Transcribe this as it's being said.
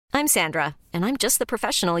I'm Sandra, and I'm just the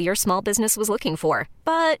professional your small business was looking for.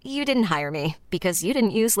 But you didn't hire me because you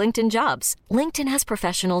didn't use LinkedIn Jobs. LinkedIn has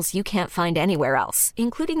professionals you can't find anywhere else,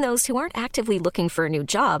 including those who aren't actively looking for a new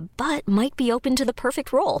job, but might be open to the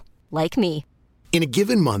perfect role, like me. In a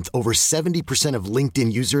given month, over 70% of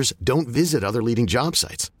LinkedIn users don't visit other leading job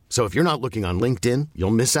sites. So if you're not looking on LinkedIn,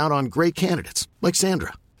 you'll miss out on great candidates like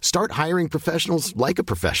Sandra. Start hiring professionals like a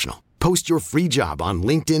professional. Post your free job on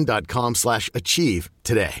linkedin.com/achieve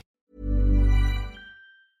today.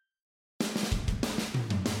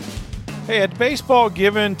 Hey, had baseball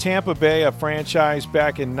given Tampa Bay a franchise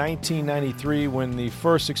back in 1993 when the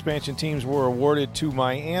first expansion teams were awarded to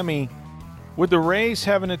Miami? Would the Rays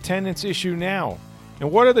have an attendance issue now?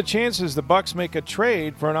 And what are the chances the Bucs make a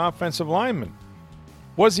trade for an offensive lineman?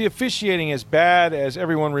 Was the officiating as bad as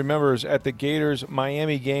everyone remembers at the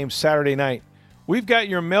Gators-Miami game Saturday night? We've got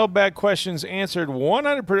your mailbag questions answered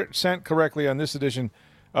 100% correctly on this edition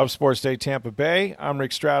of Sports Day Tampa Bay. I'm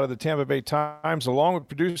Rick Stroud of the Tampa Bay Times, along with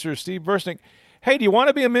producer Steve Versnick. Hey, do you want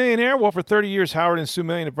to be a millionaire? Well, for 30 years, Howard and Sue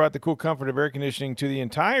Million have brought the cool comfort of air conditioning to the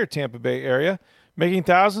entire Tampa Bay area, making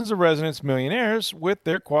thousands of residents millionaires with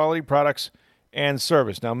their quality products and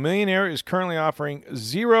service. Now, Millionaire is currently offering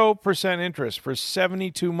 0% interest for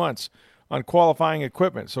 72 months on qualifying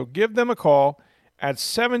equipment. So give them a call at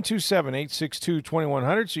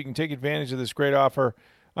 727-862-2100 so you can take advantage of this great offer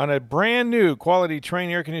on a brand new quality Trane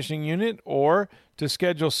air conditioning unit, or to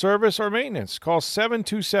schedule service or maintenance. Call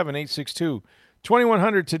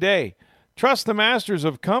 727-862-2100 today. Trust the masters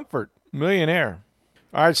of comfort, Millionaire.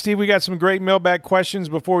 All right, Steve, we got some great mailbag questions.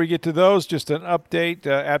 Before we get to those, just an update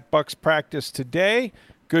at Bucs practice today.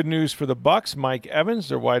 Good news for the Bucs. Mike Evans,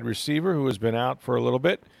 their wide receiver, who has been out for a little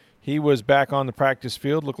bit, he was back on the practice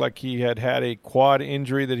field. Looked like he had a quad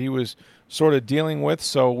injury that he was sort of dealing with.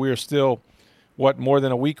 So we're still, more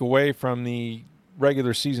than a week away from the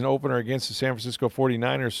regular season opener against the San Francisco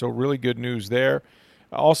 49ers. So really good news there.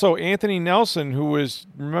 Also, Anthony Nelson, who was,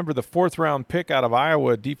 remember, the fourth-round pick out of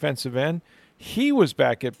Iowa, defensive end, he was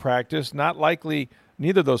back at practice.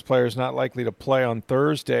 Neither of those players not likely to play on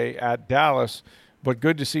Thursday at Dallas, but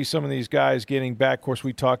good to see some of these guys getting back. Of course,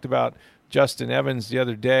 we talked about Justin Evans the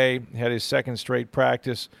other day, had his second straight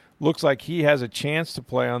practice. Looks like he has a chance to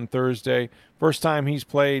play on Thursday. First time he's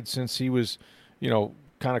played since he was,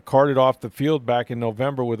 kind of carted off the field back in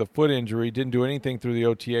November with a foot injury. Didn't do anything through the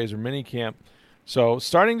OTAs or minicamp. So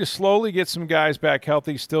starting to slowly get some guys back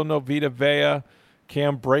healthy. Still no Vita Vea.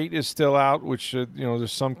 Cam Brate is still out, which,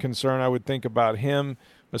 there's some concern, I would think, about him,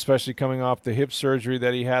 especially coming off the hip surgery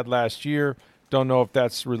that he had last year. Don't know if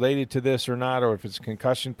that's related to this or not, or if it's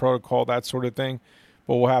concussion protocol, that sort of thing.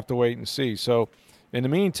 But we'll have to wait and see. So in the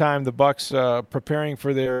meantime, the Bucs preparing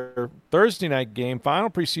for their Thursday night game, final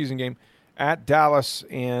preseason game at Dallas,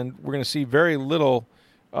 and we're going to see very little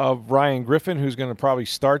of Ryan Griffin, who's going to probably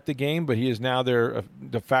start the game, but he is now their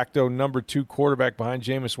de facto number 2 quarterback behind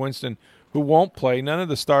Jameis Winston, who won't play. None of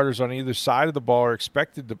the starters on either side of the ball are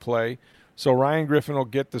expected to play. So Ryan Griffin will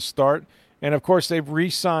get the start. And, of course, they've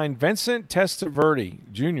re-signed Vincent Testaverde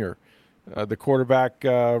Jr., the quarterback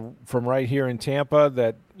from right here in Tampa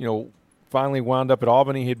that, finally wound up at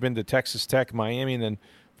Albany. He had been to Texas Tech, Miami, and then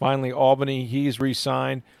finally Albany. He's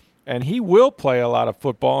re-signed. And he will play a lot of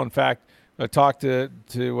football. In fact, I talked to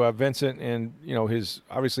Vincent, and,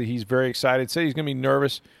 obviously he's very excited. Said he's going to be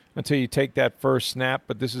nervous until you take that first snap,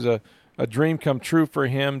 but this is a dream come true for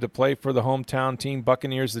him to play for the hometown team,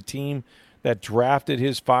 Buccaneers, the team that drafted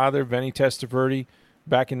his father, Vinny Testaverde,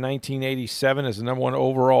 back in 1987 as the number 1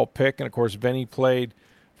 overall pick. And, of course, Vinny played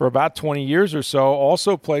for about 20 years or so,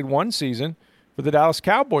 also played one season for the Dallas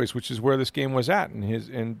Cowboys, which is where this game was at.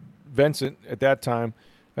 And Vincent, at that time,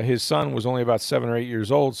 his son was only about 7 or 8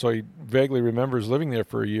 years old, so he vaguely remembers living there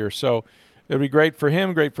for a year. So it would be great for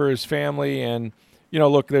him, great for his family. And,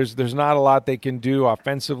 look, there's not a lot they can do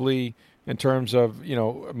offensively in terms of,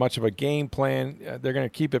 much of a game plan. They're going to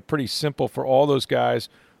keep it pretty simple for all those guys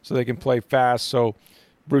so they can play fast. So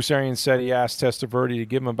Bruce Arians said he asked Testaverde to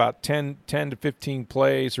give him about 10 to 15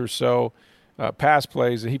 plays or so, pass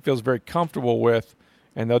plays that he feels very comfortable with,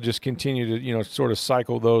 and they'll just continue to, sort of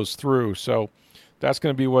cycle those through. So that's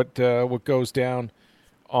going to be what goes down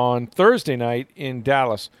on Thursday night in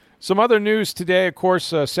Dallas. Some other news today, of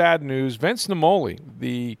course, sad news. Vince Naimoli,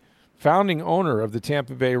 the founding owner of the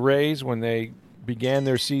Tampa Bay Rays when they began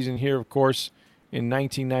their season here, of course, in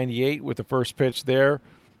 1998 with the first pitch there,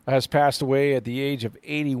 has passed away at the age of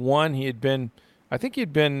 81. He had been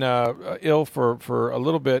ill for a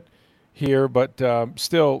little bit here, but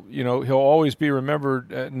still, he'll always be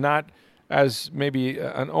remembered not as maybe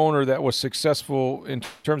an owner that was successful in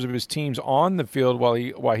terms of his teams on the field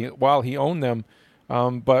while he owned them,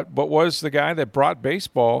 but was the guy that brought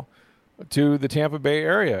baseball to the Tampa Bay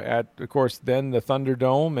area at, of course, then the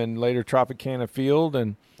Thunderdome and later Tropicana Field.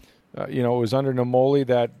 And, it was under Namoli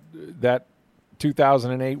that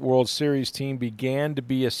 2008 World Series team began to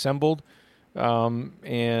be assembled.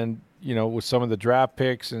 And, with some of the draft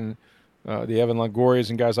picks and the Evan Longorias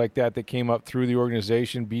and guys like that came up through the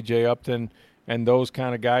organization, B.J. Upton and those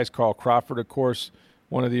kind of guys, Carl Crawford, of course,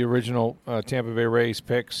 one of the original Tampa Bay Rays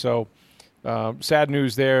picks. So sad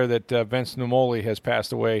news there that Vince Namoli has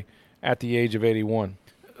passed away at the age of 81.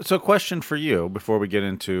 So question for you before we get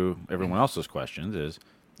into everyone else's questions is,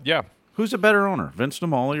 who's a better owner, Vince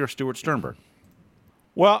Namoli or Stuart Sternberg?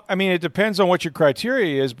 Well, I mean, it depends on what your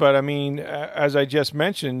criteria is, but I mean, as I just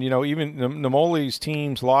mentioned, even Namoli's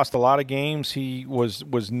teams lost a lot of games. He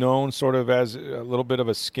was known sort of as a little bit of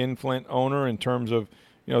a skinflint owner in terms of,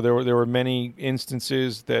 there were many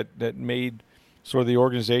instances that made sort of the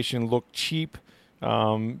organization look cheap.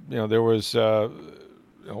 There was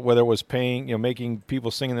whether it was paying, making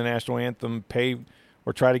people singing the national anthem pay,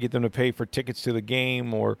 or try to get them to pay for tickets to the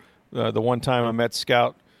game, or the one time a Met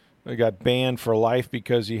scout got banned for life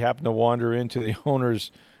because he happened to wander into the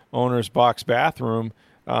owner's box bathroom.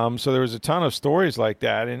 So there was a ton of stories like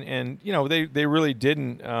that, and they really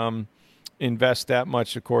didn't invest that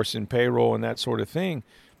much, of course, in payroll and that sort of thing.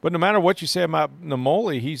 But no matter what you say about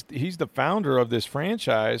Namoli, he's the founder of this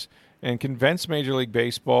franchise and convinced Major League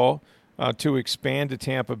Baseball to expand to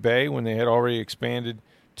Tampa Bay when they had already expanded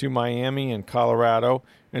to Miami and Colorado.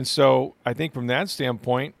 And so I think from that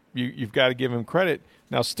standpoint, you've got to give him credit.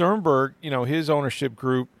 Now, Sternberg, his ownership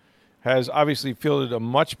group has obviously fielded a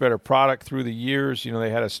much better product through the years. They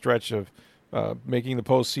had a stretch of making the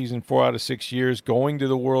postseason 4 out of 6 years, going to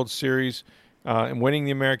the World Series, and winning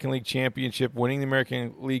the American League Championship, winning the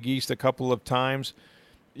American League East a couple of times.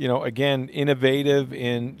 Again, innovative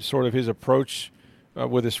in sort of his approach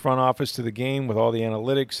with his front office to the game, with all the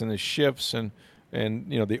analytics and the shifts and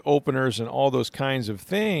the openers and all those kinds of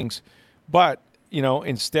things. But,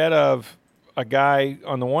 instead of a guy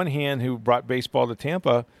on the one hand who brought baseball to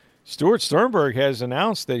Tampa, Stuart Sternberg has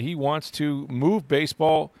announced that he wants to move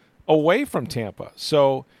baseball away from Tampa.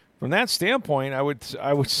 So from that standpoint, I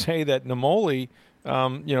would say that Namoli,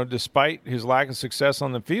 despite his lack of success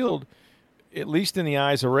on the field, at least in the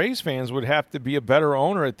eyes of Rays fans, would have to be a better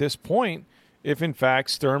owner at this point if, in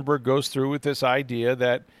fact, Sternberg goes through with this idea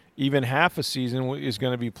that even half a season is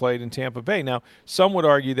going to be played in Tampa Bay. Now, some would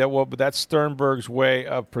argue that, but that's Sternberg's way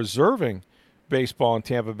of preserving baseball in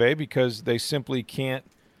Tampa Bay because they simply can't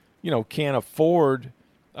afford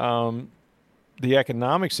the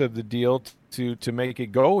economics of the deal to make it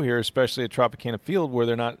go here, especially at Tropicana Field where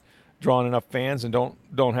they're not drawing enough fans and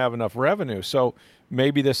don't have enough revenue. So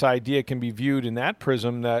maybe this idea can be viewed in that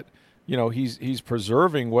prism that he's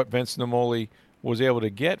preserving what Vince Namoli was able to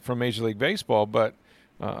get from Major League Baseball, but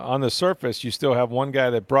on the surface, you still have one guy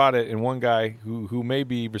that brought it and one guy who may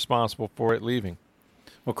be responsible for it leaving.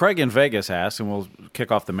 Well, Craig in Vegas asks, and we'll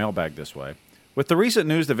kick off the mailbag this way. With the recent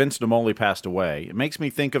news that Vince Namoli passed away, it makes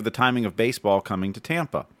me think of the timing of baseball coming to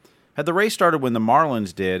Tampa. Had the Rays started when the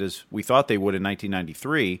Marlins did, as we thought they would in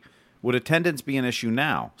 1993, would attendance be an issue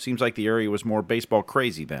now? Seems like the area was more baseball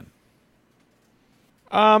crazy then.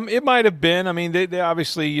 It might have been. I mean, they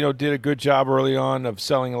obviously, did a good job early on of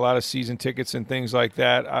selling a lot of season tickets and things like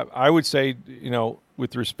that. I would say,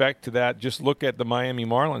 with respect to that, just look at the Miami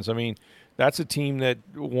Marlins. I mean, that's a team that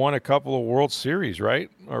won a couple of World Series, right?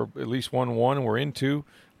 Or at least won one and were in two.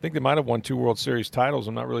 I think they might have won 2 World Series titles.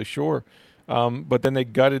 I'm not really sure. But then they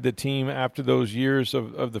gutted the team after those years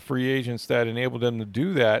of the free agents that enabled them to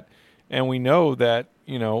do that. And we know that,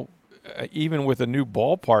 even with a new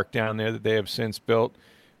ballpark down there that they have since built,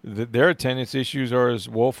 their attendance issues are as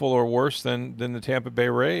woeful or worse than the Tampa Bay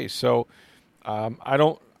Rays. So I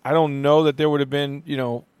don't know that there would have been,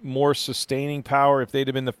 more sustaining power if they'd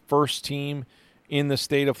have been the first team in the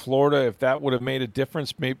state of Florida. If that would have made a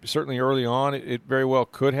difference, maybe certainly early on, it very well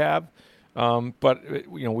could have. But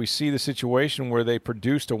we see the situation where they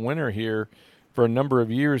produced a winner here for a number of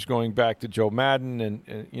years, going back to Joe Madden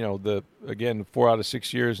and 4 out of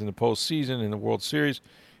 6 years in the postseason in the World Series.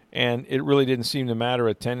 And it really didn't seem to matter.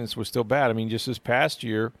 Attendance was still bad. I mean, just this past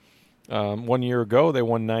year, 1 year ago, they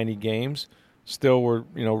won 90 games. Still were,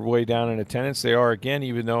 way down in attendance. They are again,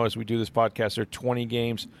 even though as we do this podcast, they're 20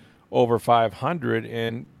 games over 500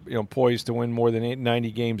 and, poised to win more than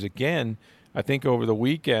 90 games again. I think over the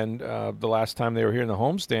weekend, the last time they were here in the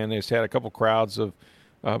homestand, they just had a couple crowds of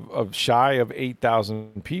shy of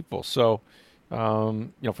 8,000 people. So,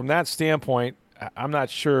 from that standpoint, I'm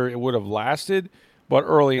not sure it would have lasted. But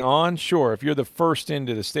early on, sure, if you're the first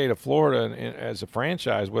into the state of Florida as a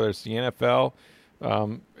franchise, whether it's the NFL,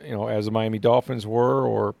 as the Miami Dolphins were,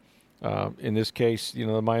 or in this case,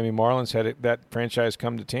 the Miami Marlins had that franchise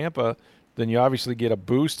come to Tampa, then you obviously get a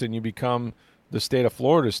boost and you become the state of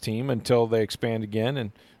Florida's team until they expand again,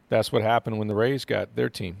 and that's what happened when the Rays got their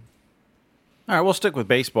team. All right, we'll stick with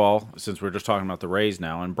baseball since we're just talking about the Rays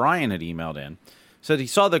now. And Brian had emailed in, said he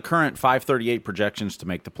saw the current 538 projections to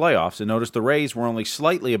make the playoffs and noticed the Rays were only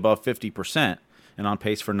slightly above 50% and on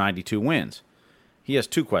pace for 92 wins. He has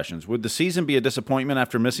two questions. Would the season be a disappointment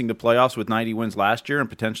after missing the playoffs with 90 wins last year and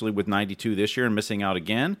potentially with 92 this year and missing out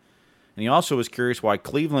again? And he also was curious why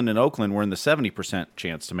Cleveland and Oakland were in the 70%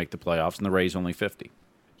 chance to make the playoffs and the Rays only 50%.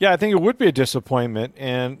 Yeah, I think it would be a disappointment,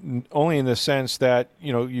 and only in the sense that,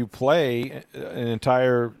 you play an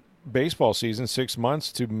entire baseball season, 6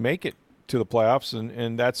 months, to make it to the playoffs,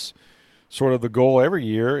 and that's sort of the goal every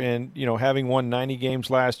year. And, having won 90 games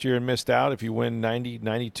last year and missed out, if you win 90,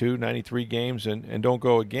 92, 93 games and don't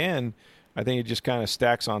go again, I think it just kind of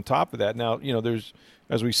stacks on top of that. Now, there's,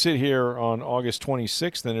 as we sit here on August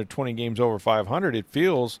 26th and there are 20 games over 500, it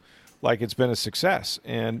feels like it's been a success.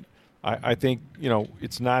 And I think,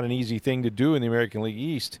 it's not an easy thing to do in the American League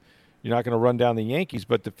East. You're not going to run down the Yankees,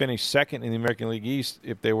 but to finish second in the American League East,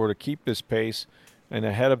 if they were to keep this pace and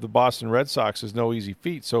ahead of the Boston Red Sox, is no easy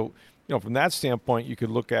feat. So, from that standpoint, you could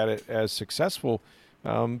look at it as successful,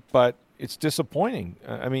 but it's disappointing.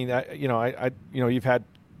 I mean, you've had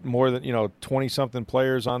more than 20-something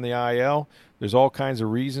players on the IL. There's all kinds of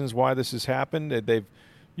reasons why this has happened. They've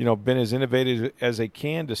been as innovative as they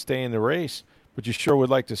can to stay in the race, but you sure would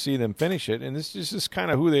like to see them finish it. And this is kind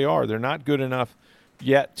of who they are. They're not good enough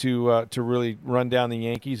yet to really run down the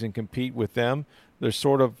Yankees and compete with them. They're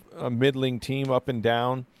sort of a middling team, up and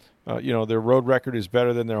down. Their road record is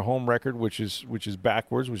better than their home record, which is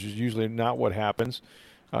backwards, which is usually not what happens.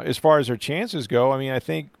 As far as their chances go, I mean, I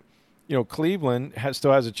think Cleveland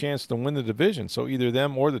still has a chance to win the division. So either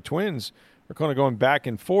them or the Twins are kind of going back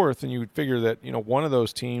and forth, and you would figure that one of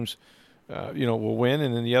those teams will win,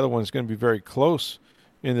 and then the other one's going to be very close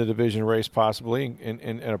in the division race possibly,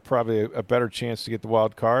 and probably a better chance to get the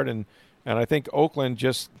wild card. And I think Oakland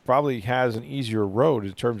just probably has an easier road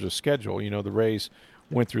in terms of schedule. The Rays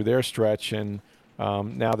went through their stretch, and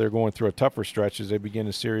now they're going through a tougher stretch as they begin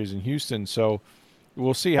a series in Houston. So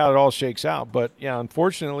we'll see how it all shakes out. But, yeah,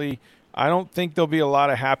 unfortunately, I don't think there'll be a lot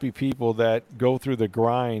of happy people that go through the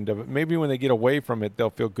grind of it. Maybe when they get away from it, they'll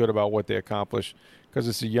feel good about what they accomplished because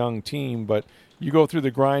it's a young team. But you go through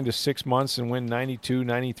the grind of 6 months and win 92,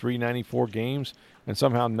 93, 94 games and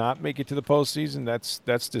somehow not make it to the postseason,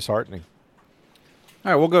 that's disheartening.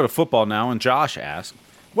 All right, we'll go to football now. And Josh asked,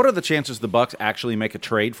 what are the chances the Bucs actually make a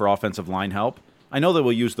trade for offensive line help? I know they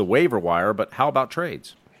will use the waiver wire, but how about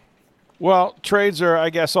trades? Well, trades are,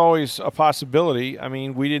 I guess, always a possibility. I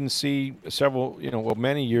mean, we didn't see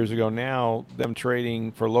many years ago now, them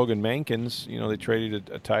trading for Logan Mankins. They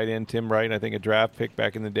traded a tight end, Tim Wright, I think a draft pick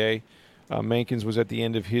back in the day. Mankins was at the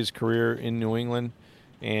end of his career in New England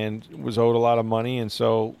and was owed a lot of money. And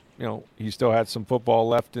so, he still had some football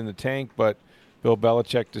left in the tank, but Bill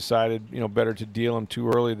Belichick decided, better to deal him too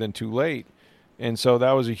early than too late. And so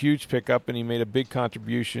that was a huge pickup, and he made a big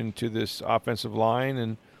contribution to this offensive line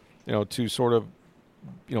and, to sort of,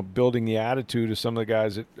 building the attitude of some of the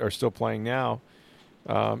guys that are still playing now.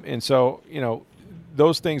 And so,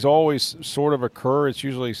 those things always sort of occur. It's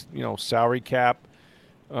usually, salary cap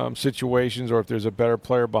situations, or if there's a better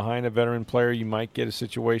player behind a veteran player, you might get a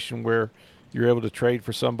situation where you're able to trade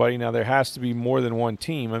for somebody. Now, there has to be more than one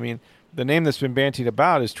team. I mean, the name that's been bantied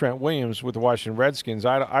about is Trent Williams with the Washington Redskins.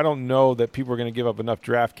 I don't know that people are going to give up enough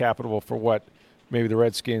draft capital for what maybe the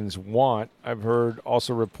Redskins want. I've heard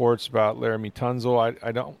also reports about Laramie Tunsil.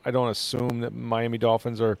 I don't assume that Miami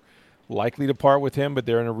Dolphins are likely to part with him, but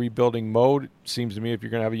they're in a rebuilding mode. It seems to me if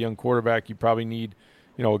you're going to have a young quarterback, you probably need,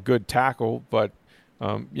 a good tackle. But,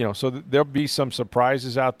 so there'll be some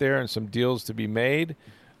surprises out there and some deals to be made.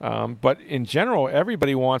 But in general,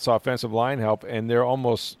 everybody wants offensive line help, and there are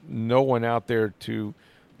almost no one out there to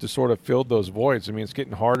sort of fill those voids. I mean, it's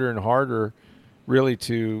getting harder and harder really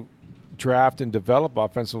to draft and develop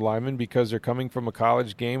offensive linemen because they're coming from a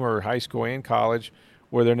college game or high school and college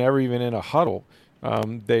where they're never even in a huddle.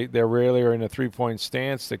 They rarely are in a three-point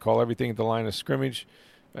stance. They call everything at the line of scrimmage.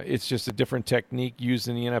 It's just a different technique used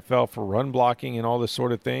in the NFL for run blocking and all this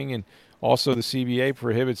sort of thing. And also the CBA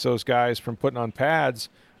prohibits those guys from putting on pads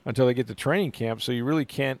until they get to training camp. So you really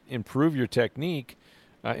can't improve your technique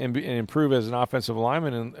and improve as an offensive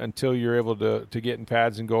lineman until you're able to get in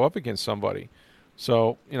pads and go up against somebody.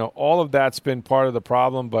 So, all of that's been part of the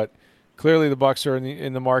problem, but clearly the Bucs are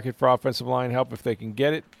in the market for offensive line help if they can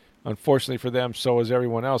get it. Unfortunately for them, so is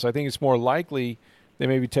everyone else. I think it's more likely they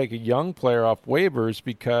maybe take a young player off waivers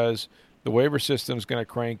because the waiver system is going to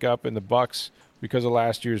crank up, and the Bucs, because of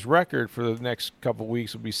last year's record, for the next couple of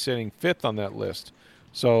weeks will be sitting 5th on that list.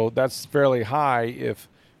 So that's fairly high if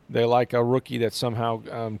they like a rookie that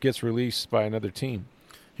somehow gets released by another team.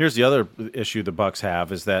 Here's the other issue the Bucs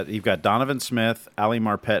have is that you've got Donovan Smith, Ali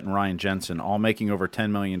Marpet, and Ryan Jensen all making over $10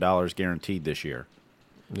 million guaranteed this year.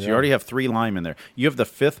 So you already have 3 linemen there. You have the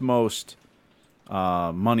 5th most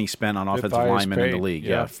money spent on offensive linemen in the league.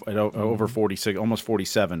 Yeah, over 46, almost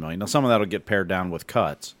 $47 million. Now, some of that will get pared down with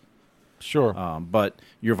cuts. Sure. But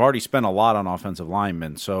you've already spent a lot on offensive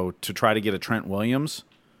linemen. So to try to get a Trent Williams,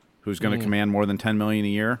 who's going to command more than $10 million a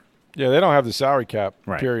year. Yeah, they don't have the salary cap,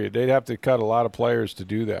 right. Period. They'd have to cut a lot of players to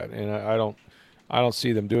do that, and I don't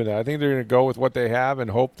see them doing that. I think they're going to go with what they have and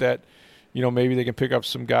hope that, maybe they can pick up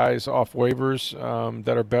some guys off waivers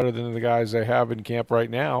that are better than the guys they have in camp right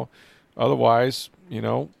now. Otherwise,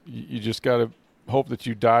 you just got to hope that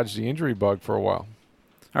you dodge the injury bug for a while.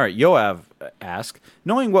 All right, Yoav asks,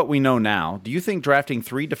 knowing what we know now, do you think drafting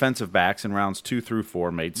 3 defensive backs in rounds 2 through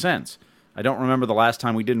 4 made sense? I don't remember the last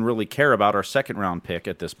time we didn't really care about our second-round pick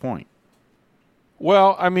at this point.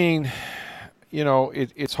 Well, I mean,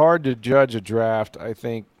 it's hard to judge a draft, I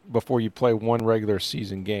think, before you play one regular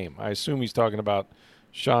season game. I assume he's talking about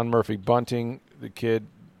Sean Murphy-Bunting, the kid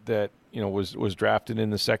that, was drafted in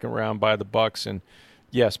the second round by the Bucs. And,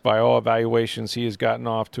 yes, by all evaluations, he has gotten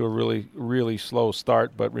off to a really, really slow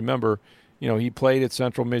start. But remember, he played at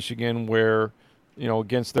Central Michigan where –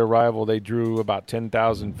 against their rival, they drew about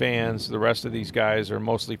 10,000 fans. The rest of these guys are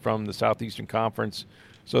mostly from the Southeastern Conference.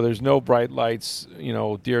 So there's no bright lights,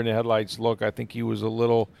 deer in the headlights look. I think he was a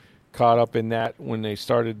little caught up in that when they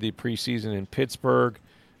started the preseason in Pittsburgh.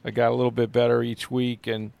 I got a little bit better each week.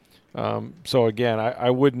 And so, again,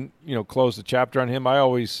 I wouldn't, close the chapter on him. I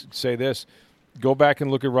always say this. Go back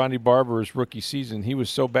and look at Ronnie Barber's rookie season. He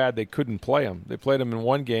was so bad they couldn't play him. They played him in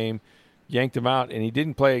one game, yanked him out, and he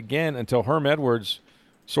didn't play again until Herm Edwards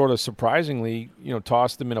sort of surprisingly,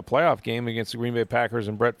 tossed him in a playoff game against the Green Bay Packers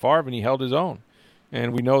and Brett Favre, and he held his own.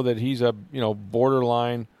 And we know that he's a,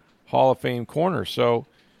 borderline Hall of Fame corner. So,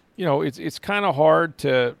 it's kind of hard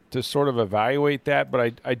to sort of evaluate that,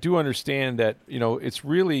 but I do understand that, it's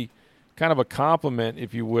really kind of a compliment,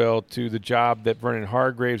 if you will, to the job that Vernon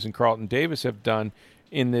Hargreaves and Carlton Davis have done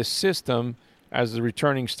in this system as the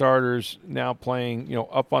returning starters, now playing,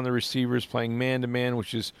 up on the receivers, playing man-to-man,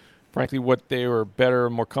 which is frankly what they were better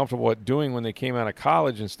and more comfortable at doing when they came out of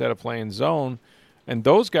college instead of playing zone. And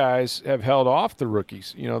those guys have held off the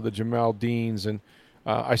rookies, the Jamel Deans. And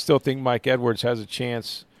I still think Mike Edwards has a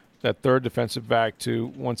chance, that third defensive back, to,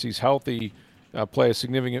 once he's healthy, play a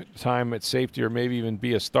significant time at safety or maybe even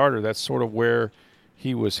be a starter. That's sort of where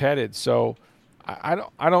he was headed. So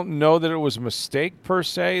I don't know that it was a mistake per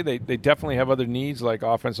se. They definitely have other needs like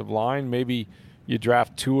offensive line. Maybe you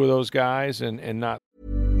draft 2 of those guys and not.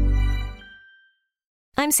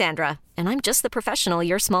 I'm Sandra, and I'm just the professional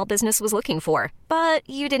your small business was looking for. But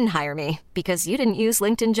you didn't hire me because you didn't use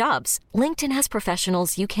LinkedIn Jobs. LinkedIn has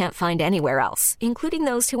professionals you can't find anywhere else, including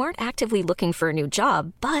those who aren't actively looking for a new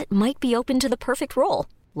job but might be open to the perfect role,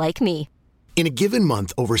 like me. In a given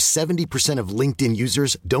month, over 70% of LinkedIn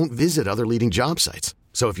users don't visit other leading job sites.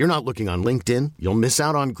 So if you're not looking on LinkedIn, you'll miss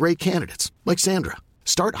out on great candidates like Sandra.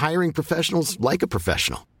 Start hiring professionals like a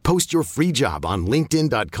professional. Post your free job on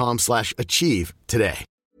linkedin.com/achieve today.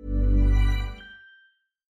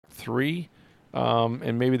 3,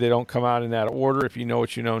 and maybe they don't come out in that order if you know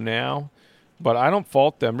what you know now. But I don't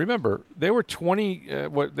fault them. Remember, they were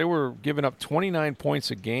they were giving up 29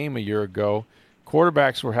 points a game a year ago.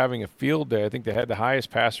 Quarterbacks were having a field day. I think they had the highest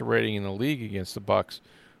passer rating in the league against the Bucs.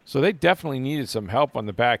 So they definitely needed some help on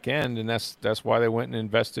the back end, and that's why they went and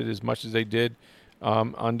invested as much as they did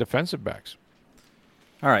on defensive backs.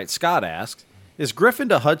 All right, Scott asks, is Griffin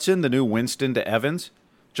to Hudson the new Winston to Evans?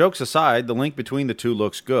 Jokes aside, the link between the two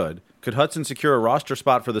looks good. Could Hudson secure a roster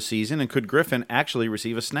spot for the season, and could Griffin actually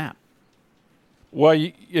receive a snap? Well,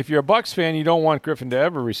 if you're a Bucs fan, you don't want Griffin to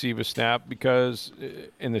ever receive a snap because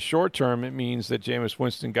in the short term it means that Jameis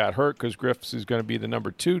Winston got hurt because Griffin is going to be the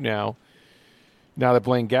number 2 now that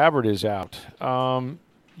Blaine Gabbert is out.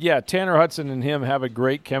 Tanner Hudson and him have a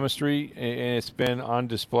great chemistry, and it's been on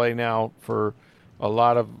display now for a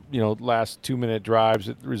lot of last 2-minute drives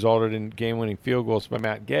that resulted in game-winning field goals by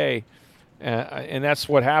Matt Gay. And that's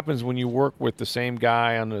what happens when you work with the same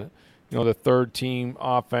guy on the third team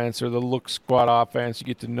offense or the look squad offense. You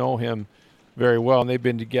get to know him very well, and they've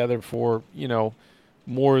been together for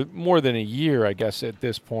more than a year, I guess, at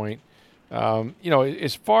this point.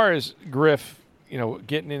 As far as Griff,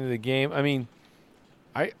 getting into the game, I mean,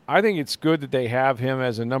 I think it's good that they have him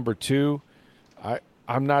as a number 2.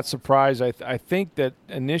 I'm not surprised. I think that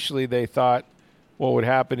initially they thought what would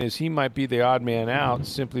happen is he might be the odd man out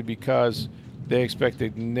simply because they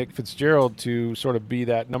expected Nick Fitzgerald to sort of be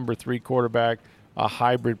that number 3 quarterback, a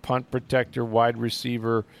hybrid punt protector, wide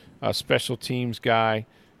receiver, a special teams guy.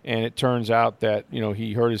 And it turns out that,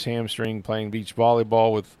 he hurt his hamstring playing beach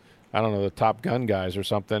volleyball with, I don't know, the Top Gun guys or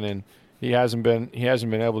something, and he hasn't been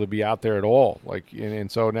able to be out there at all.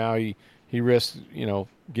 And so now he risks,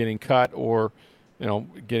 getting cut or,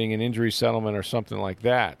 getting an injury settlement or something like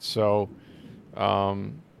that. So,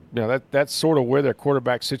 that's sort of where their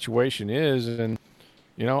quarterback situation is, and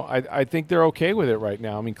I think they're okay with it right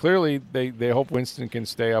now. I mean, clearly they hope Winston can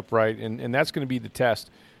stay upright, and that's going to be the test.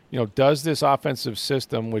 Does this offensive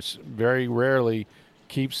system, which very rarely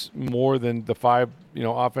keeps more than the 5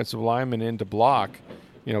 offensive linemen in to block,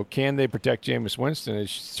 can they protect Jameis Winston? It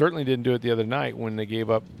certainly didn't do it the other night when they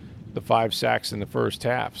gave up the 5 sacks in the first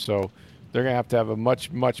half. So they're going to have a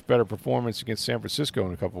much, much better performance against San Francisco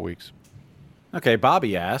in a couple weeks. Okay,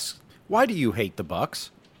 Bobby asks, why do you hate the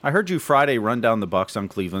Bucs? I heard you Friday run down the Bucs on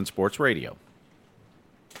Cleveland Sports Radio.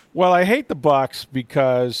 Well, I hate the Bucs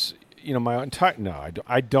because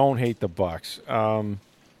I don't hate the Bucs.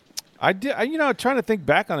 Trying to think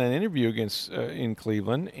back on an interview in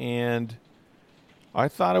Cleveland, and I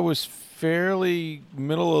thought it was fairly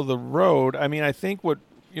middle of the road. I mean, I think when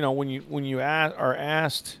you are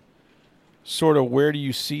asked sort of where do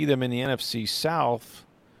you see them in the NFC South,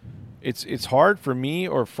 it's hard for me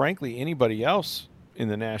or frankly anybody else in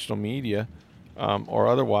the national media or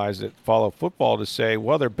otherwise that follow football to say,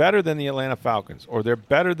 well, they're better than the Atlanta Falcons, or they're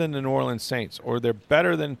better than the New Orleans Saints, or they're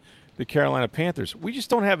better than the Carolina Panthers. We just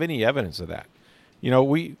don't have any evidence of that.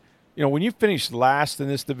 When you finish last in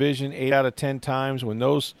this division 8 out of 10 times, when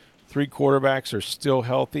those 3 quarterbacks are still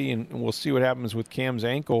healthy, and we'll see what happens with Cam's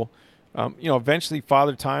ankle, eventually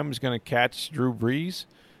Father Time is going to catch Drew Brees.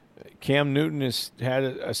 Cam Newton has had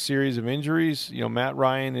a series of injuries. Matt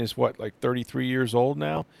Ryan is 33 years old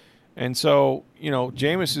now. And so,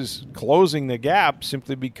 Jameis is closing the gap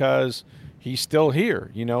simply because he's still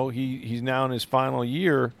here. He's now in his final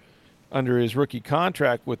year under his rookie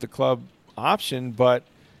contract with the club option, but,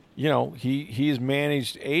 he is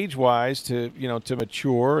managed age-wise to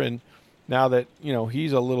mature. And now that,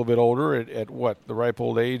 he's a little bit older at the ripe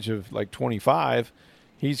old age of 25,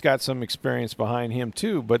 he's got some experience behind him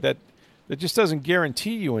too, but that just doesn't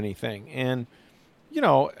guarantee you anything. And,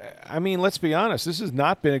 let's be honest, this has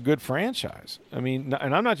not been a good franchise. And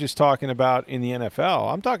I'm not just talking about in the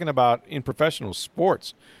NFL. I'm talking about in professional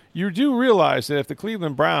sports. You do realize that if the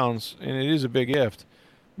Cleveland Browns, and it is a big if,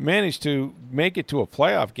 manage to make it to a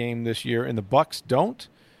playoff game this year and the Bucs don't,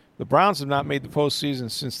 the Browns have not made the postseason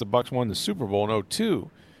since the Bucs won the Super Bowl in 2002.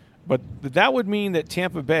 But that would mean that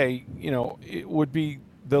Tampa Bay, it would be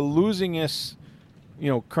the losingest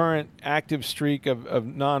current active streak of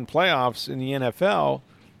non-playoffs in the NFL.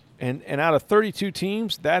 And out of 32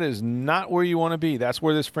 teams, that is not where you want to be. That's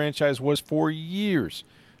where this franchise was for years.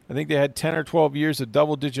 I think they had 10 or 12 years of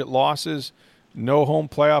double-digit losses, no home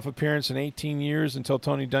playoff appearance in 18 years until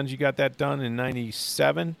Tony Dungy got that done in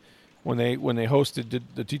 97 when they hosted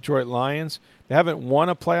the Detroit Lions. They haven't won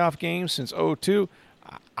a playoff game since 2002.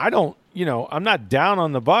 I'm not down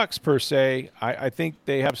on the Bucs per se. I think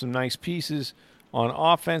they have some nice pieces on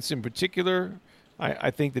offense in particular.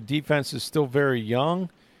 I think the defense is still very young.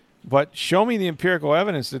 But show me the empirical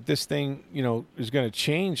evidence that this thing, is going to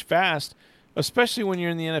change fast, especially when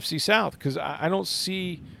you're in the NFC South, because I don't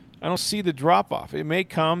see the drop-off. It may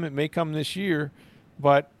come this year,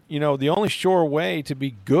 but, the only sure way to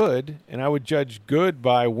be good, and I would judge good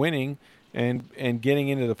by winning and getting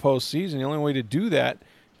into the postseason, the only way to do that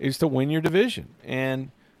is to win your division.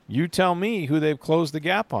 And you tell me who they've closed the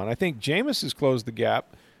gap on. I think Jameis has closed the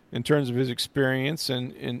gap in terms of his experience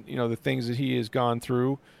and the things that he has gone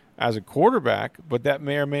through as a quarterback, but that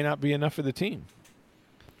may or may not be enough for the team.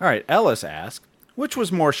 All right, Ellis asked, which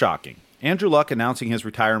was more shocking, Andrew Luck announcing his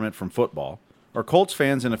retirement from football, or Colts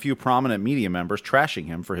fans and a few prominent media members trashing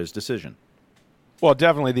him for his decision? Well,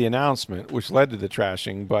 definitely the announcement, which led to the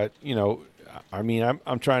trashing, but,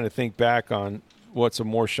 I'm trying to think back on what's a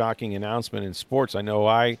more shocking announcement in sports. I know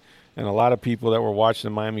I and a lot of people that were watching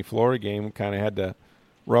the Miami-Florida game kind of had to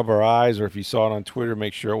rub our eyes, or if you saw it on Twitter,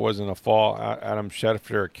 make sure it wasn't a fall Adam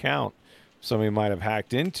Schefter account somebody might have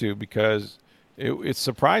hacked into, because it's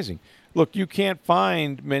surprising. Look, you can't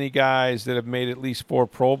find many guys that have made at least 4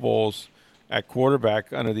 Pro Bowls at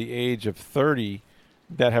quarterback under the age of 30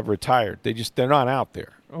 that have retired. They're not out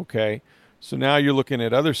there, okay? So now you're looking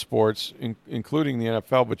at other sports, including the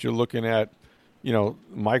NFL, but you're looking at,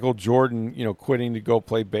 Michael Jordan, quitting to go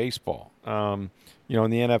play baseball. In the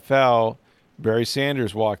NFL, Barry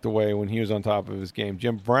Sanders walked away when he was on top of his game.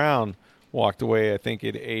 Jim Brown walked away, I think,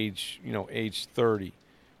 at age 30.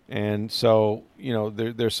 And so,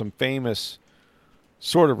 there's some famous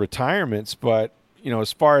sort of retirements, but,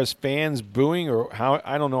 as far as fans booing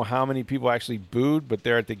I don't know how many people actually booed, but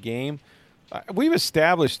they're at the game. We've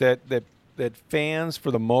established that fans,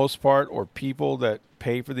 for the most part, or people that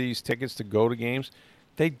pay for these tickets to go to games,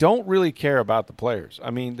 they don't really care about the players.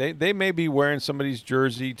 I mean, they may be wearing somebody's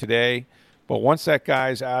jersey today, but once that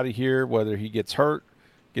guy's out of here, whether he gets hurt,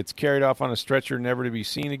 gets carried off on a stretcher, never to be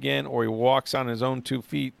seen again, or he walks on his own 2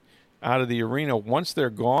 feet out of the arena, once they're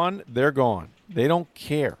gone, they're gone. They don't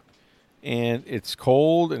care. And it's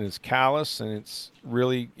cold and it's callous and it's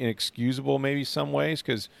really inexcusable maybe some ways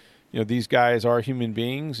because, these guys are human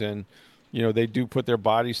beings and, they do put their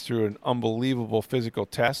bodies through an unbelievable physical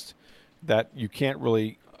test that you can't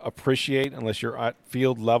really appreciate unless you're at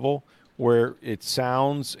field level, where it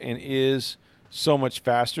sounds and is so much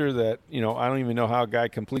faster that, I don't even know how a guy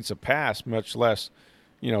completes a pass, much less,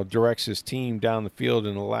 directs his team down the field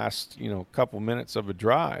in the last, couple minutes of a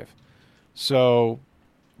drive. So,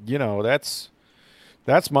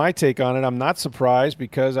 that's my take on it. I'm not surprised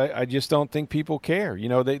because I just don't think people care.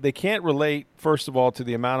 They can't relate, first of all, to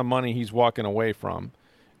the amount of money he's walking away from.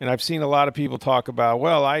 And I've seen a lot of people talk about,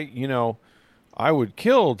 well, I would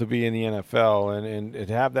kill to be in the NFL and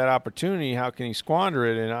have that opportunity. How can he squander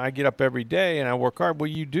it? And I get up every day and I work hard. Well,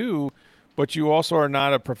 you do, but you also are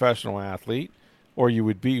not a professional athlete, or you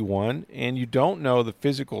would be one, and you don't know the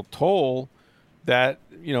physical toll that,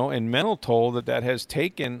 and mental toll that has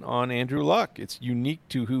taken on Andrew Luck. It's unique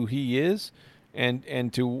to who he is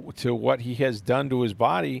and to what he has done to his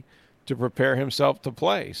body to prepare himself to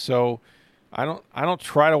play. So I don't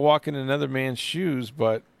try to walk in another man's shoes,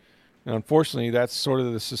 but unfortunately, that's sort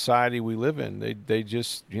of the society we live in. They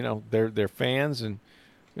just, they're fans and,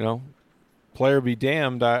 player be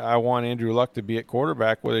damned. I want Andrew Luck to be at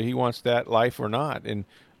quarterback, whether he wants that life or not. And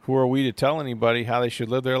who are we to tell anybody how they should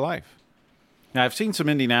live their life? Now, I've seen some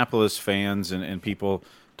Indianapolis fans and people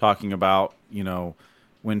talking about,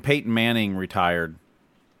 when Peyton Manning retired,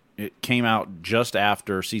 it came out just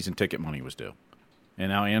after season ticket money was due. And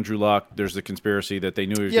now Andrew Luck, there's the conspiracy that they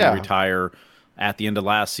knew he was going to retire at the end of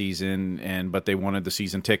last season, but they wanted the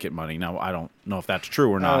season ticket money. Now, I don't know if that's true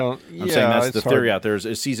or not. I'm saying that's the theory out there.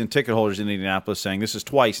 Is season ticket holders in Indianapolis saying this is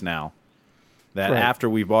twice now that after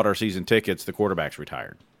we bought our season tickets, the quarterback's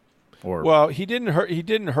retired. Well, he didn't hurt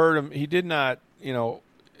him. He did not,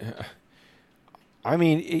 I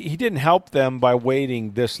mean, he didn't help them by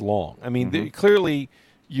waiting this long. I mean, clearly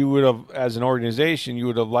you would have, as an organization, you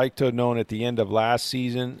would have liked to have known at the end of last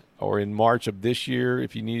season or in March of this year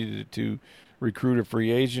if you needed to recruit a free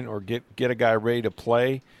agent or get a guy ready to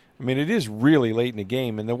play. I mean, it is really late in the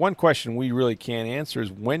game. And the one question we really can't answer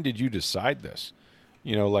is, when did you decide this?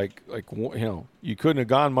 You couldn't have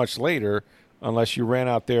gone much later unless you ran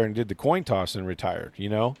out there and did the coin toss and retired,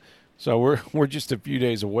 So we're just a few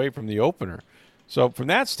days away from the opener. So from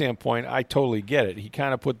that standpoint, I totally get it. He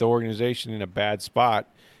kind of put the organization in a bad spot,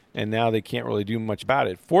 and now they can't really do much about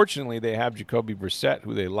it. Fortunately, they have Jacoby Brissett,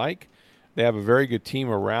 who they like. They have a very good team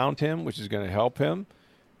around him, which is going to help him.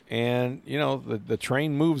 And, the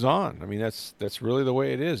train moves on. I mean, that's really the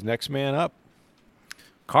way it is. Next man up.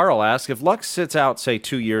 Carl asks, if Luck sits out, say,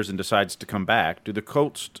 2 years and decides to come back, do the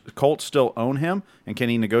Colts still own him, and can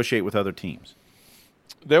he negotiate with other teams?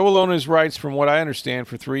 They will own his rights, from what I understand,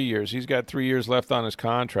 for 3 years. He's got 3 years left on his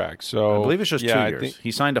contract. So I believe it's just 2 years.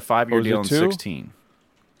 He signed a 5-year deal in 2016.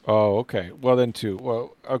 Oh, okay. Well, then 2.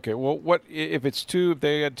 Well, okay. Well, what if it's 2? If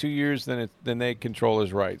they had 2 years, then they control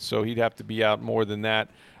his rights. So he'd have to be out more than that,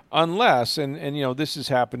 unless and this has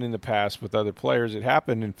happened in the past with other players. It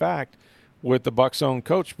happened, in fact, with the Bucs' own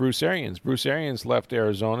coach, Bruce Arians. Bruce Arians left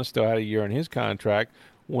Arizona, still had a year on his contract,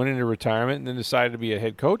 went into retirement, and then decided to be a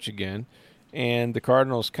head coach again. And the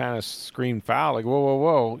Cardinals kind of screamed foul, like,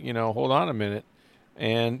 whoa, hold on a minute.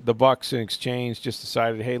 And the Bucs, in exchange, just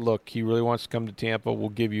decided, hey, look, he really wants to come to Tampa. We'll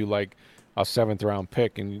give you like a 7th-round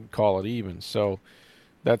pick and call it even. So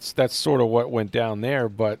that's sort of what went down there.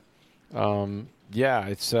 But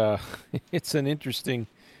it's an interesting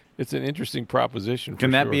proposition.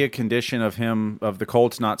 Can that be a condition of the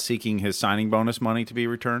Colts not seeking his signing bonus money to be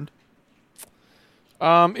returned?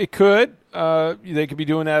 It could. They could be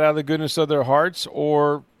doing that out of the goodness of their hearts,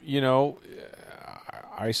 or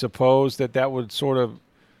I suppose that would sort of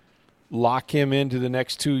lock him into the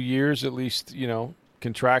next 2 years, at least,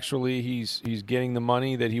 contractually he's getting the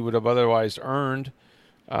money that he would have otherwise earned.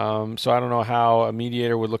 So I don't know how a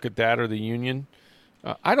mediator would look at that, or the union.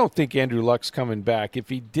 I don't think Andrew Luck's coming back. If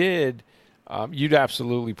he did, you'd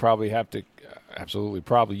absolutely probably have to Absolutely.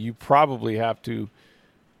 Probably. You probably have to,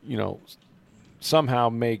 somehow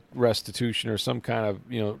make restitution or some kind of,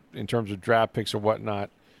 in terms of draft picks or whatnot.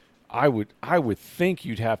 I would think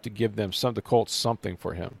you'd have to give them the Colts something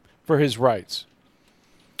for him, for his rights.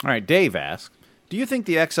 All right, Dave asks, do you think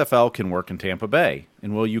the XFL can work in Tampa Bay,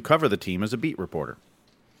 and will you cover the team as a beat reporter?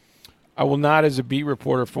 I will not as a beat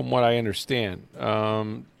reporter from what I understand.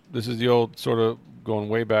 This is the old sort of going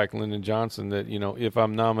way back, Lyndon Johnson, that, if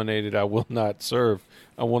I'm nominated, I will not serve.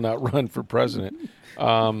 I will not run for president.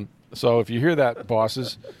 So if you hear that,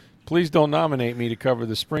 bosses, please don't nominate me to cover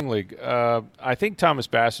the Spring League. I think Thomas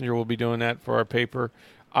Bassinger will be doing that for our paper.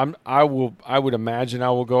 I would imagine I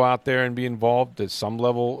will go out there and be involved at some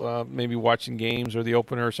level, maybe watching games or the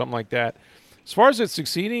opener or something like that. As far as it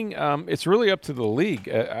succeeding, it's really up to the league.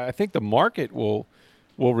 I think the market will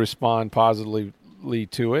respond positively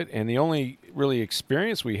to it, and the only really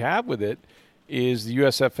experience we have with it is the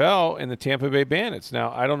USFL and the Tampa Bay Bandits.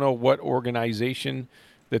 Now, I don't know what organization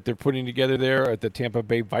that they're putting together there at the Tampa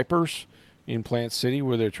Bay Vipers in Plant City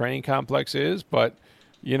where their training complex is, but,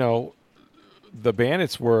 the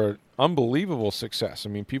Bandits were an unbelievable success. I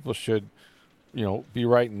mean, people should, be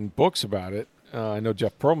writing books about it. I know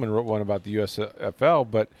Jeff Pearlman wrote one about the USFL,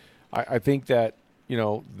 but I think that,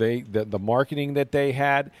 the marketing that they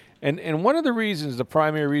had, and one of the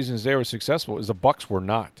primary reasons they were successful is the Bucs were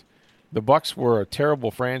not. The Bucs were a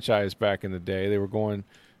terrible franchise back in the day. They were going,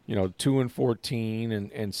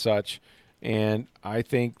 2-14 and such. And I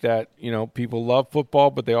think that, people love football,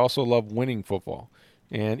 but they also love winning football.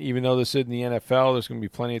 And even though this is in the NFL, there's going to be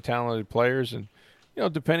plenty of talented players, and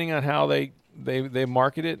depending on how they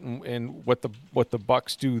market it and what the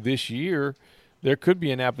Bucs do this year, there could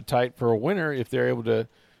be an appetite for a winner if they're able to,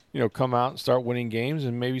 come out and start winning games,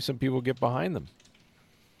 and maybe some people get behind them.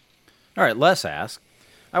 All right, Les asks,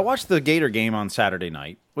 I watched the Gator game on Saturday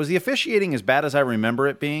night. Was the officiating as bad as I remember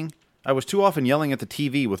it being? I was too often yelling at the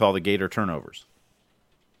TV with all the Gator turnovers.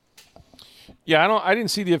 Yeah, I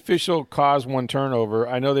didn't see the official cause one turnover.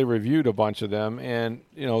 I know they reviewed a bunch of them, and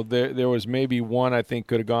there was maybe one I think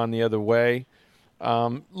could have gone the other way.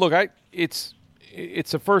 Look, it's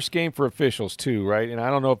a first game for officials too, right? And I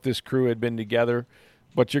don't know if this crew had been together,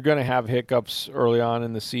 but you're going to have hiccups early on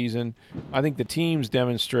in the season. I think the teams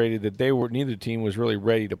demonstrated that neither team was really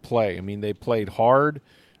ready to play. I mean, they played hard,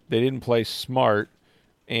 they didn't play smart.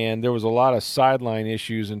 And there was a lot of sideline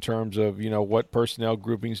issues in terms of, what personnel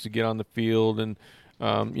groupings to get on the field and,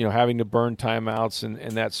 having to burn timeouts and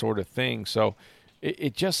that sort of thing. So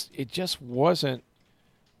it just wasn't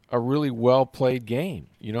a really well-played game.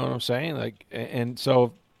 You know what I'm saying? And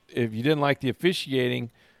so if you didn't like the officiating,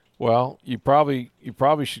 well, you probably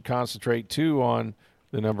should concentrate, too, on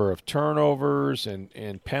the number of turnovers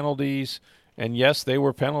and penalties. And, yes, they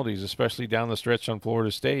were penalties, especially down the stretch on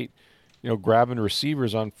Florida State. Grabbing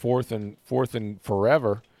receivers on fourth and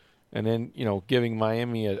forever, and then, giving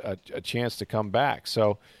Miami a chance to come back.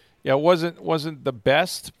 So, yeah, it wasn't the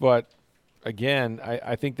best, but, again,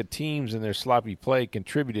 I think the teams and their sloppy play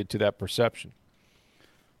contributed to that perception.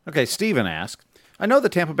 Okay, Steven asks, I know the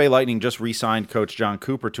Tampa Bay Lightning just re-signed Coach John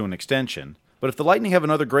Cooper to an extension, but if the Lightning have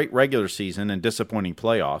another great regular season and disappointing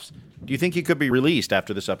playoffs, do you think he could be released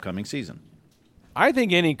after this upcoming season? I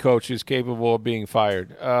think any coach is capable of being fired.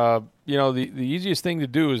 The easiest thing to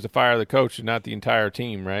do is to fire the coach and not the entire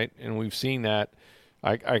team, right? And we've seen that.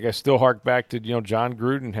 I still hark back to, John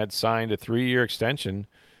Gruden had signed a 3-year extension,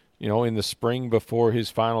 in the spring before his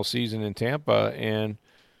final season in Tampa. And,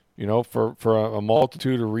 for a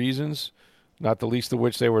multitude of reasons, not the least of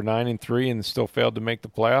which they were 9-3 and still failed to make the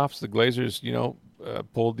playoffs, the Glazers,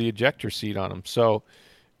 pulled the ejector seat on them. So,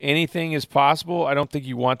 anything is possible. I don't think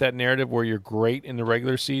you want that narrative where you're great in the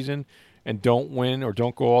regular season and don't win or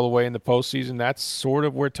don't go all the way in the postseason. That's sort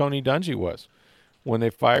of where Tony Dungy was when they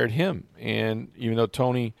fired him. And even though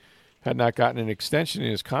Tony had not gotten an extension and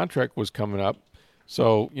his contract was coming up,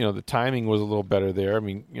 so, the timing was a little better there. I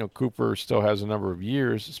mean, Cooper still has a number of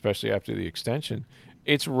years, especially after the extension.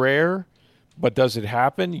 It's rare, but does it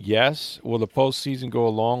happen? Yes. Will the postseason go a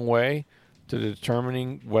long way to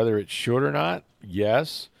determining whether it should or not?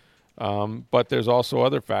 Yes. But there's also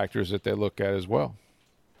other factors that they look at as well.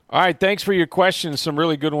 All right, thanks for your questions. Some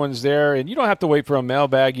really good ones there. And you don't have to wait for a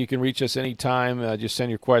mailbag. You can reach us anytime. Just send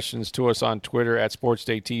your questions to us on Twitter at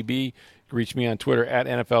SportsDayTB. You can reach me on Twitter at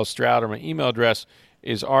NFL Stroud, or my email address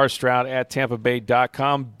is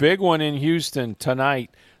rstroud@tampabay.com. Big one in Houston tonight.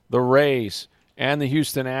 The Rays and the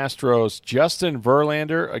Houston Astros. Justin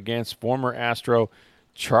Verlander against former Astro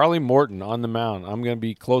Charlie Morton on the mound. I'm going to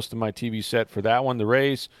be close to my TV set for that one. The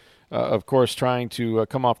Rays, of course, trying to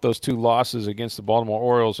come off those 2 losses against the Baltimore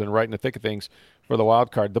Orioles and right in the thick of things for the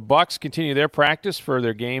wild card. The Bucs continue their practice for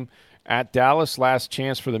their game at Dallas. Last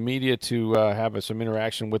chance for the media to have some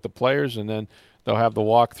interaction with the players, and then they'll have the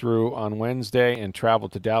walkthrough on Wednesday and travel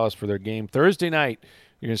to Dallas for their game Thursday night.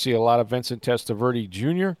 You're going to see a lot of Vincent Testaverde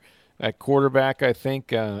Jr. at quarterback, I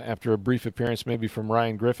think, after a brief appearance maybe from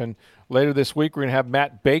Ryan Griffin. Later this week, we're going to have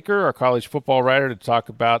Matt Baker, our college football writer, to talk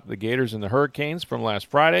about the Gators and the Hurricanes from last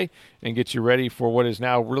Friday and get you ready for what is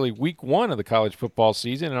now really week one of the college football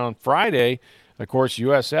season. And on Friday, of course,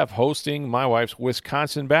 USF hosting my wife's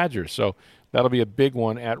Wisconsin Badgers. So that'll be a big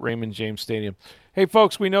one at Raymond James Stadium. Hey,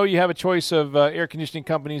 folks, we know you have a choice of air conditioning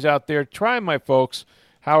companies out there. Try my folks,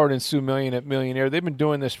 Howard and Sue Million at Millionaire. They've been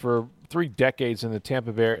doing this for 3 decades in the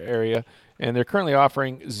Tampa Bay area, and they're currently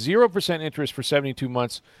offering 0% interest for 72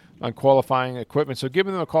 months on qualifying equipment. So give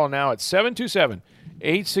them a call now at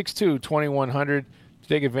 727-862-2100 to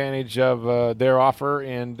take advantage of their offer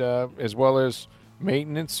and as well as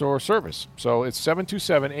maintenance or service. So it's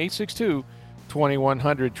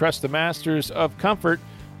 727-862-2100. Trust the masters of comfort,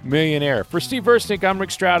 Millionaire. For Steve Versnick, I'm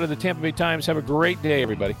Rick Stroud of the Tampa Bay Times. Have a great day,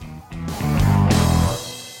 everybody.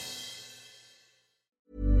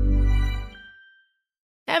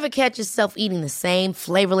 Ever catch yourself eating the same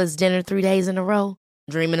flavorless dinner 3 days in a row?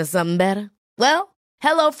 Dreaming of something better? Well,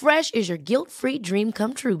 HelloFresh is your guilt-free dream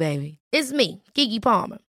come true, baby. It's me, Keke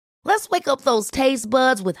Palmer. Let's wake up those taste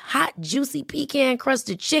buds with hot, juicy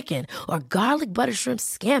pecan-crusted chicken or garlic butter shrimp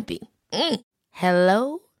scampi.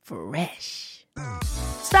 Hello Fresh.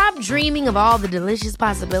 Stop dreaming of all the delicious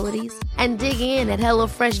possibilities and dig in at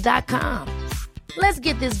HelloFresh.com. Let's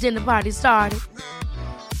get this dinner party started.